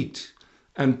accepted it.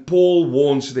 And Paul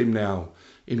warns them now.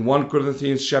 In 1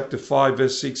 Corinthians chapter 5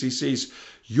 verse 6 he says,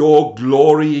 your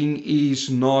glorying is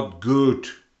not good.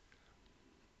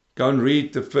 Go and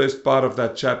read the first part of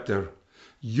that chapter.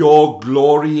 Your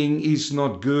glorying is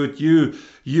not good.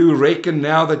 You reckon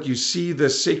now that you see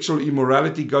the sexual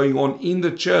immorality going on in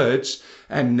the church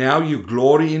and now you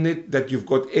glory in it, that you've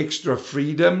got extra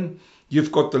freedom.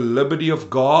 You've got the liberty of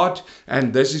God,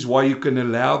 and this is why you can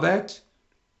allow that.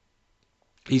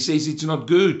 He says it's not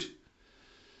good.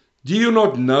 Do you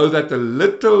not know that a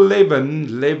little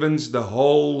leaven leavens the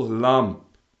whole lump?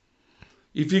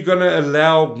 If you're going to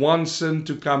allow one sin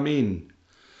to come in,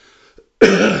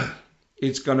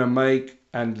 it's going to make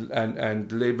and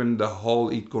leaven the whole,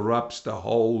 it corrupts the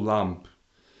whole lump.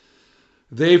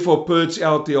 Therefore purge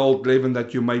out the old leaven,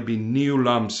 that you may be new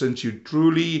lumps, since you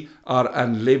truly are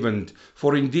unleavened.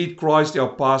 For indeed Christ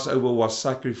our Passover was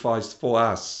sacrificed for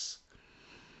us.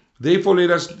 Therefore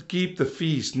let us keep the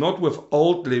feast, not with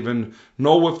old leaven,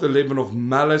 nor with the leaven of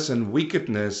malice and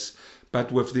wickedness, but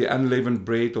with the unleavened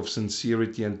bread of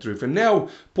sincerity and truth. And now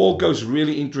Paul goes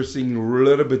really interesting, a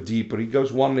little bit deeper. He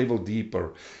goes one level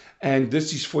deeper. And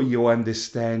this is for your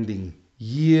understanding.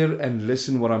 Hear and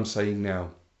listen what I'm saying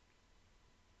now.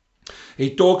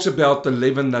 He talks about the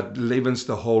leaven that leavens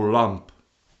the whole lump.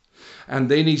 And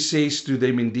then he says to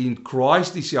them, indeed,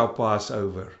 Christ is our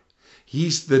Passover.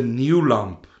 He's the new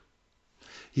lump.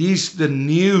 He's the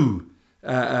new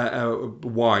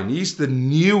wine. He's the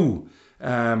new,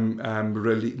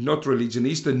 not religion,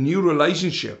 he's the new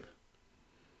relationship.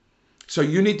 So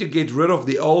you need to get rid of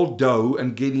the old dough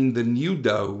and get in the new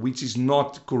dough, which is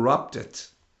not corrupted.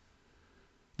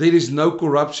 There is no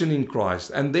corruption in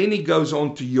Christ. And then he goes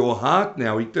on to your heart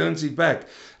now. He turns it back.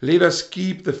 Let us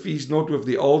keep the feast not with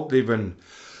the old leaven,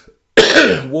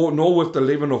 nor with the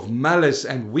leaven of malice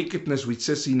and wickedness which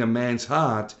is in a man's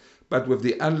heart, but with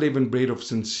the unleavened bread of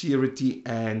sincerity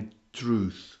and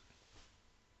truth.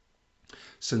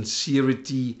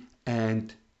 sincerity,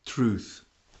 and truth.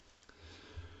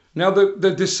 Now,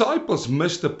 the disciples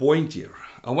missed the point here.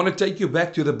 I want to take you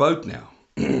back to the boat now.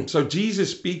 So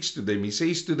Jesus speaks to them. He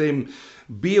says to them,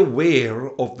 be aware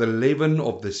of the leaven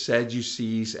of the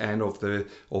Sadducees and of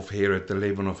Herod, the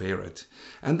leaven of Herod.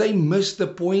 And they missed the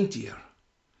point here.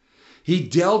 He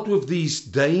dealt with these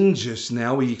dangers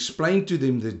now. He explained to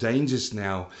them the dangers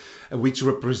now, which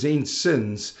represent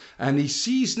sins. And he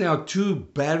sees now two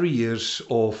barriers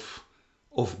of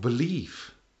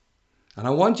belief. And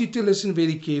I want you to listen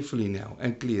very carefully now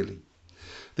and clearly.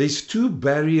 There's two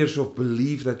barriers of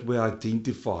belief that we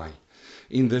identify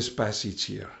in this passage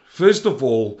here. First of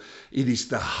all, it is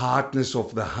the hardness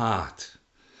of the heart.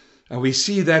 And we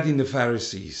see that in the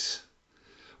Pharisees.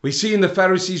 We see in the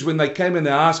Pharisees when they came and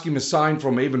they asked him a sign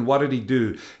from heaven, what did he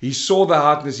do? He saw the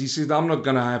hardness. He said, I'm not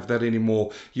going to have that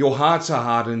anymore. Your hearts are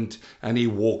hardened. And he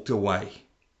walked away.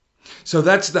 So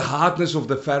that's the hardness of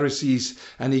the Pharisees,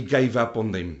 and he gave up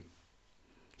on them.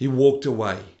 He walked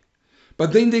away.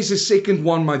 But then there's a second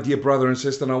one, my dear brother and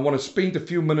sister, and I want to spend a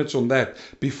few minutes on that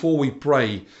before we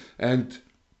pray and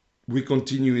we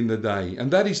continue in the day. And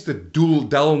that is the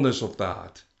dullness of the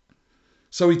heart.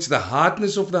 So it's the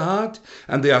hardness of the heart,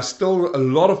 and there are still a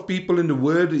lot of people in the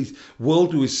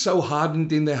world who is so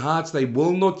hardened in their hearts, they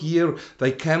will not hear,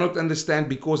 they cannot understand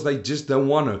because they just don't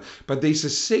want to. But there's a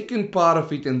second part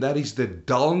of it, and that is the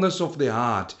dullness of the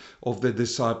heart of the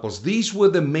disciples. These were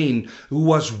the men who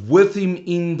was with him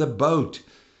in the boat.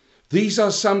 These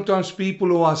are sometimes people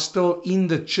who are still in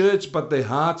the church, but their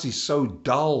hearts is so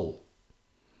dull.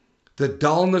 The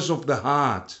dullness of the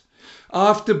heart.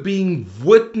 After being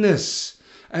witness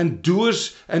and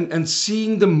doers and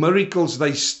seeing the miracles,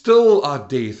 they still are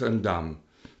deaf and dumb.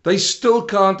 They still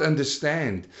can't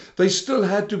understand. They still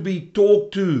had to be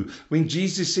talked to. When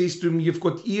Jesus says to them, you've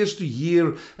got ears to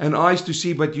hear and eyes to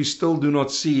see, but you still do not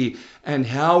see. And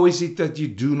how is it that you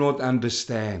do not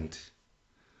understand?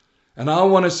 And I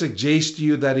want to suggest to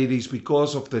you that it is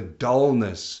because of the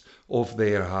dullness of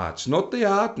their hearts, not their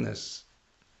hardness.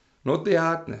 Not their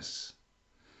hardness.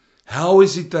 How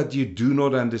is it that you do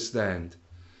not understand?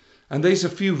 And there's a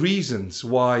few reasons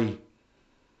why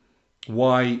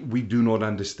we do not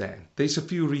understand. There's a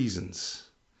few reasons.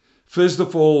 First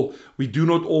of all, we do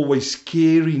not always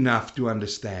care enough to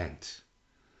understand.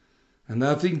 And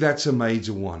I think that's a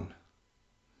major one.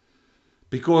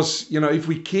 Because, if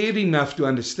we care enough to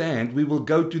understand, we will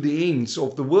go to the ends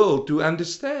of the world to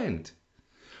understand.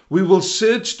 We will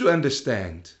search to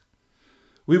understand.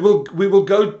 We will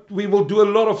do a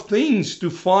lot of things to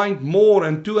find more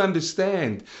and to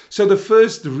understand. So the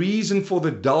first reason for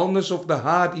the dullness of the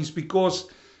heart is because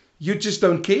you just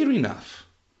don't care enough.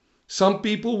 Some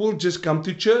people will just come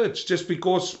to church just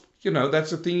because,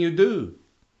 that's the thing you do.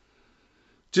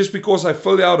 Just because I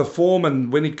fill out a form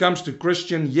and when it comes to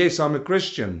Christian, yes, I'm a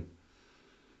Christian.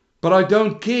 But I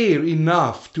don't care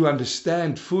enough to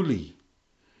understand fully.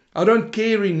 I don't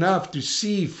care enough to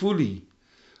see fully.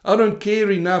 I don't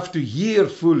care enough to hear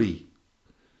fully.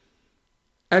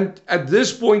 And at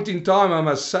this point in time, I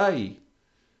must say,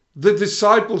 the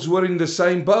disciples were in the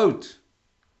same boat.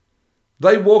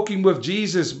 They walking with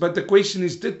Jesus, but the question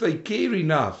is, did they care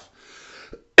enough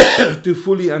to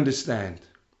fully understand?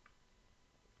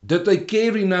 Did they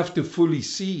care enough to fully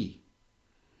see?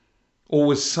 Or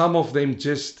was some of them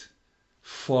just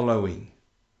following?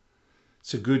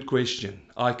 It's a good question.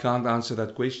 I can't answer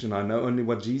that question. I know only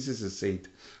what Jesus has said.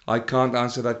 I can't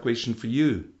answer that question for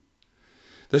you.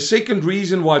 The second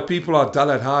reason why people are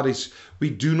dull at heart is we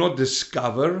do not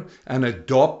discover and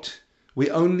adopt.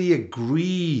 We only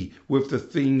agree with the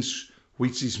things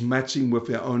which is matching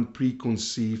with our own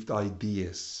preconceived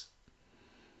ideas.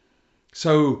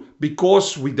 So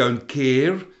because we don't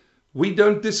care, we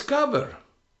don't discover.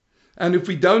 And if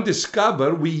we don't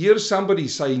discover, we hear somebody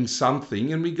saying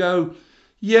something and we go,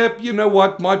 yep, you know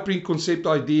what, my preconceived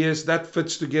ideas, that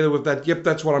fits together with that. Yep,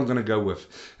 that's what I'm going to go with.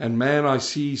 And man, I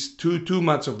see too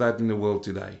much of that in the world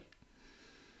today.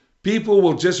 People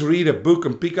will just read a book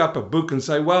and pick up a book and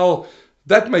say, well,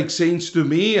 that makes sense to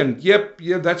me. And yep,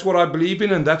 that's what I believe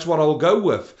in and that's what I'll go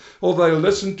with. Or they'll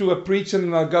listen to a preacher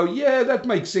and they'll go, yeah, that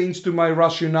makes sense to my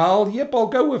rationale. Yep, I'll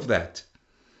go with that.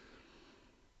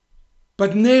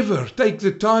 But never take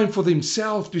the time for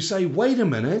themselves to say, wait a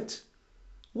minute.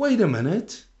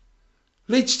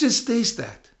 Let's just test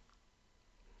that.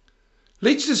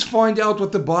 Let's just find out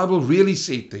what the Bible really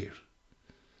said there.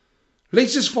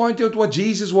 Let's just find out what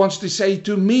Jesus wants to say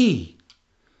to me.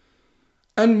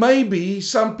 And maybe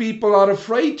some people are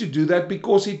afraid to do that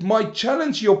because it might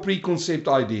challenge your preconceived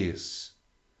ideas.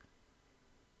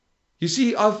 You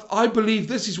see, I believe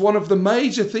this is one of the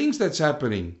major things that's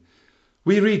happening.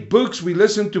 We read books, we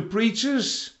listen to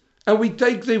preachers, and we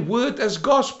take their word as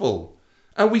gospel.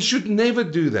 And we should never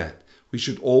do that. We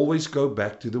should always go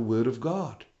back to the Word of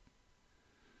God.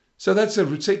 So that's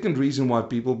a second reason why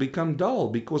people become dull,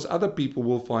 because other people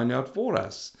will find out for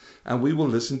us, and we will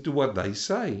listen to what they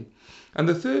say. And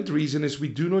the third reason is we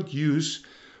do not use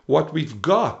what we've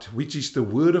got, which is the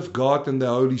Word of God and the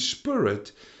Holy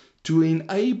Spirit, to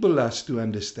enable us to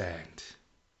understand.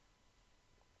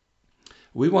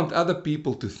 We want other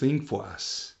people to think for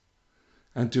us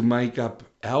and to make up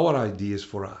our ideas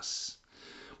for us.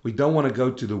 We don't want to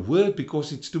go to the Word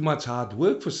because it's too much hard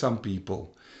work for some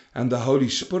people. And the Holy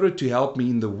Spirit to help me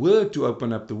in the Word, to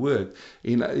open up the Word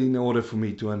in order for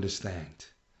me to understand.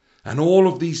 And all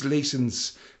of these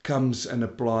lessons comes and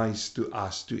applies to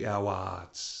us, to our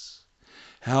hearts.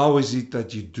 How is it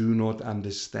that you do not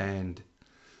understand?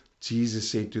 Jesus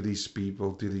said to these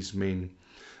people, to these men,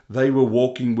 they were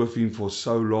walking with Him for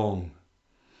so long.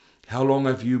 How long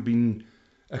have you been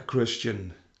a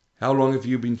Christian? How long have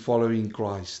you been following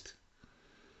Christ?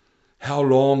 How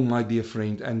long, my dear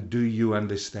friend, and do you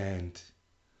understand?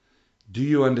 Do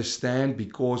you understand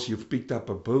because you've picked up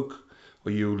a book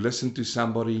or you listen to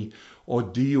somebody, or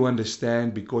do you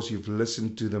understand because you've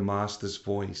listened to the Master's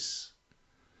voice?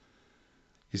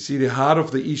 You see, the heart of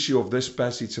the issue of this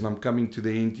passage, and I'm coming to the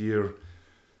end here,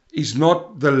 is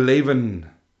not the leaven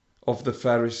of the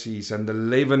Pharisees and the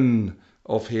leaven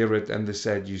of Herod and the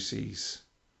Sadducees.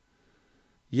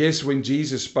 Yes, when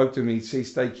Jesus spoke to them, He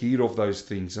says, take heed of those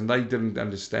things. And they didn't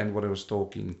understand what He was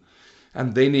talking.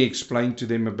 And then He explained to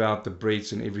them about the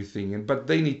breads and everything. But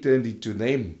then He turned it to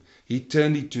them. He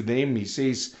turned it to them. He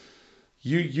says,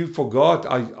 you forgot,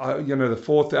 the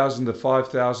 4,000, the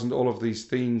 5,000, all of these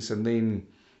things. And then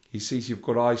He says, you've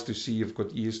got eyes to see, you've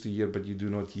got ears to hear, but you do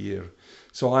not hear.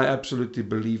 So I absolutely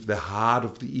believe the heart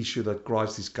of the issue that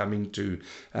Christ is coming to,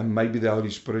 and maybe the Holy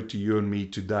Spirit to you and me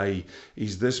today,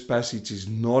 is this passage is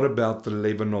not about the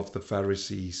leaven of the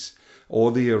Pharisees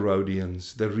or the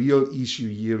Herodians. The real issue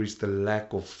here is the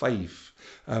lack of faith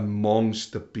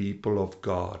amongst the people of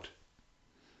God.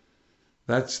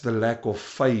 That's the lack of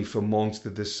faith amongst the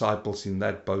disciples in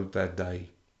that boat that day.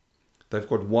 They've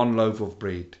got one loaf of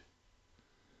bread.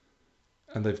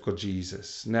 And they've got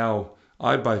Jesus. Now,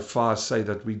 I by far say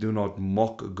that we do not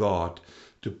mock God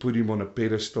to put Him on a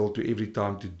pedestal to every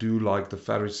time to do like the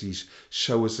Pharisees,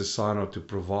 show us a sign or to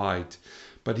provide.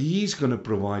 But He's going to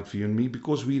provide for you and me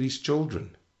because we're His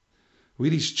children.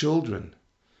 We're His children.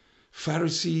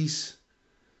 Pharisees,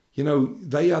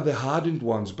 they are the hardened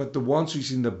ones, but the ones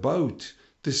who's in the boat,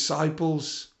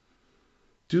 disciples,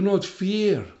 do not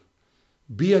fear.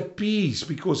 Be at peace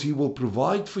because He will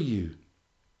provide for you.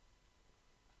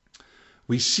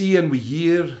 We see and we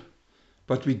hear,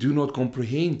 but we do not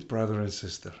comprehend, brother and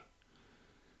sister.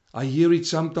 I hear it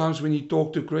sometimes when you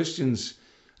talk to Christians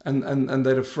and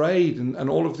they're afraid and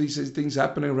all of these things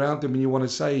happening around them, and you want to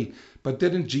say, but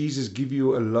didn't Jesus give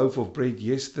you a loaf of bread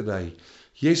yesterday?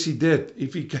 Yes, He did.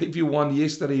 If He gave you one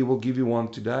yesterday, He will give you one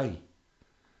today.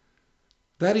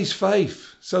 That is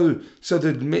faith. So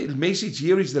the message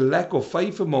here is the lack of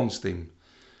faith amongst them.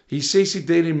 He says it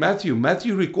there in Matthew.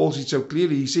 Matthew recalls it so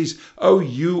clearly. He says, oh,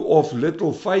 you of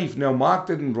little faith. Now, Mark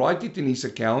didn't write it in his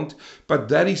account, but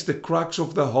that is the crux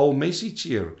of the whole message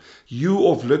here. You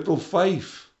of little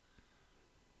faith.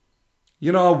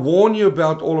 I warn you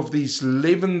about all of these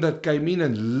leaven that came in,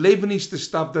 and leaven is the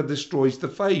stuff that destroys the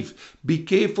faith. Be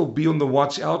careful, be on the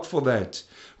watch out for that.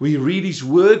 We read His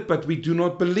word, but we do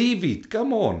not believe it.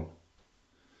 Come on.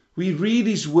 We read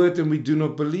His word and we do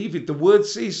not believe it. The word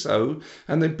says so,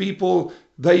 and then people,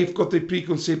 they've got their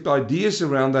preconceived ideas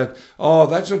around that. Oh,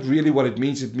 that's not really what it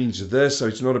means. It means this, so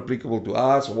it's not applicable to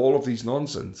us, or all of these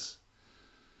nonsense.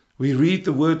 We read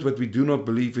the word, but we do not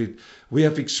believe it. We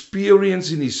have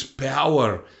experience in His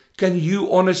power. Can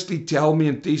you honestly tell me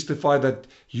and testify that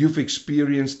you've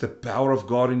experienced the power of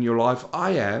God in your life?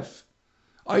 I have.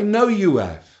 I know you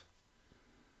have.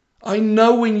 I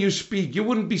know when you speak, you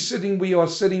wouldn't be sitting where you are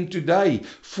sitting today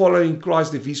following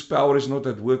Christ if His power is not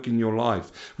at work in your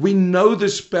life. We know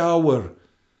this power,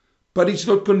 but it's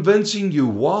not convincing you.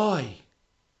 Why?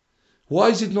 Why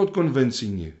is it not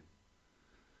convincing you?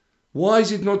 Why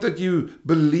is it not that you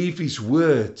believe His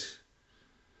word?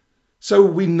 So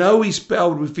we know His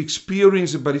power, we've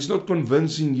experienced it, but it's not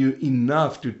convincing you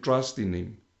enough to trust in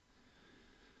Him.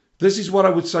 This is what I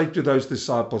would say to those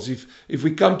disciples. If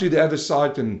we come to the other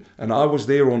side and I was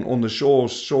there on the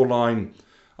shoreline,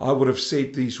 I would have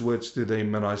said these words to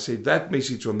them. And I said, that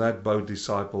message on that boat,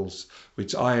 disciples,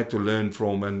 which I had to learn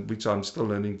from and which I'm still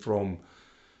learning from,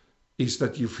 is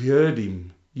that you've heard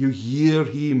Him. You hear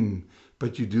Him,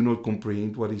 but you do not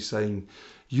comprehend what He's saying.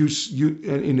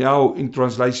 In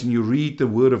translation, you read the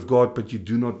word of God, but you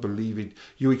do not believe it.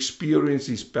 You experience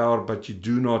His power, but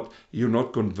you're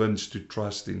not convinced to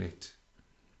trust in it.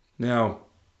 Now,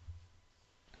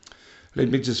 let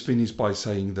me just finish by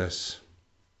saying this.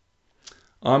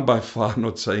 I'm by far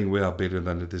not saying we are better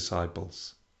than the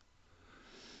disciples.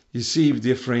 You see,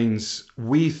 dear friends,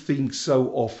 we think so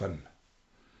often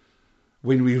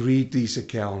when we read these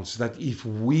accounts that if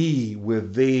we were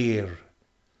there,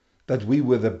 that we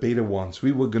were the better ones.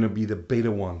 We were going to be the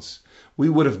better ones. We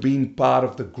would have been part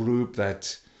of the group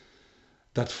that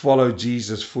followed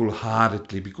Jesus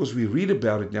full-heartedly, because we read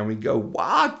about it now and we go,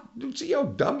 what? See how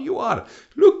dumb you are.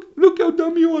 Look how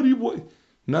dumb you are.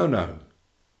 No.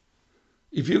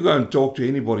 If you go and talk to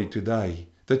anybody today,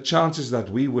 the chances that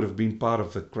we would have been part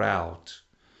of the crowd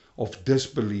of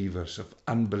disbelievers, of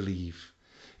unbelief,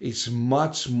 is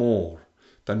much more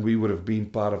than we would have been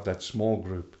part of that small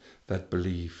group that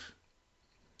believe.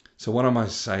 So what am I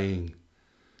saying?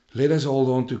 Let us hold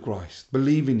on to Christ.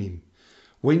 Believe in Him.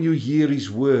 When you hear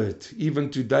His word, even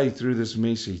today through this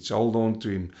message, hold on to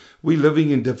Him. We're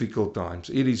living in difficult times.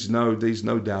 There's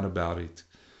no doubt about it.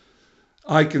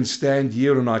 I can stand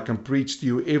here and I can preach to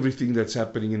you everything that's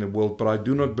happening in the world, but I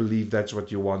do not believe that's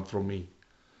what you want from me.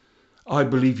 I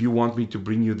believe you want me to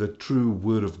bring you the true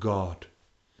word of God,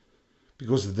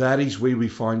 because that is where we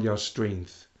find our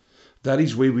strength. That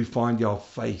is where we find our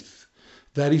faith.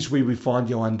 That is where we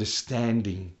find our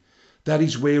understanding. That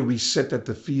is where we sit at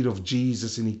the feet of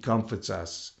Jesus and He comforts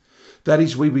us. That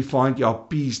is where we find our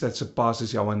peace that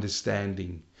surpasses our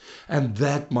understanding. And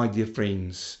that, my dear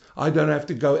friends, I don't have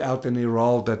to go out and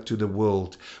herald that to the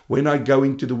world. When I go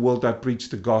into the world, I preach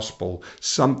the gospel,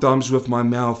 sometimes with my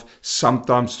mouth,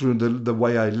 sometimes through the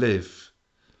way I live.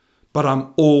 But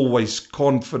I'm always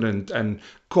confident and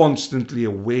constantly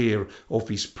aware of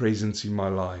His presence in my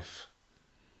life.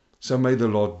 So may the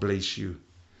Lord bless you.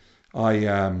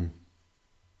 I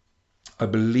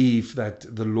believe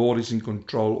that the Lord is in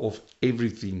control of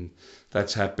everything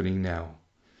that's happening now.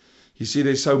 You see,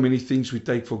 there's so many things we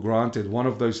take for granted. One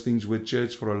of those things were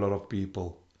church for a lot of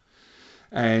people.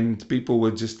 And people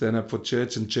would just turn up for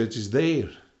church, and church is there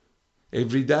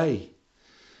every day.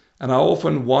 And I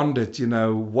often wondered,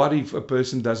 what if a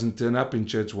person doesn't turn up in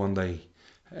church one day?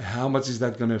 How much is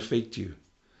that going to affect you?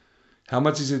 How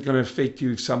much is it going to affect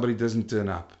you if somebody doesn't turn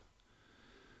up?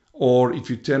 Or if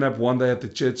you turn up one day at the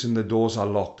church and the doors are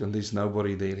locked and there's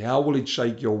nobody there, how will it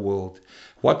shake your world?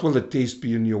 What will the test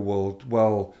be in your world?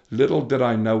 Well, little did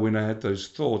I know when I had those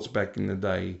thoughts back in the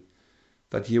day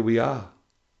that here we are.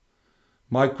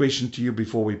 My question to you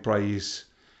before we pray is,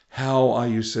 how are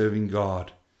you serving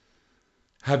God?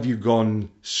 Have you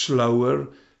gone slower?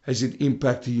 Has it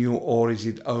impacted you, or is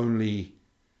it only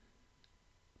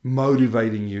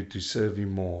motivating you to serve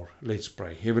Him more? Let's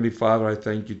pray. Heavenly Father, I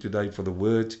thank you today for the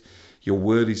word. Your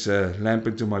word is a lamp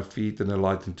unto my feet and a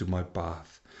light unto my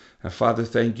path. And Father,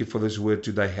 thank you for this word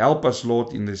today. Help us,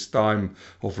 Lord, in this time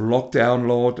of lockdown,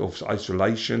 Lord, of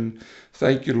isolation.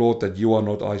 Thank you, Lord, that you are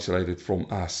not isolated from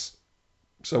us.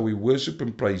 So we worship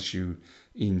and praise you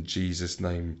in Jesus'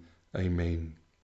 name. Amen.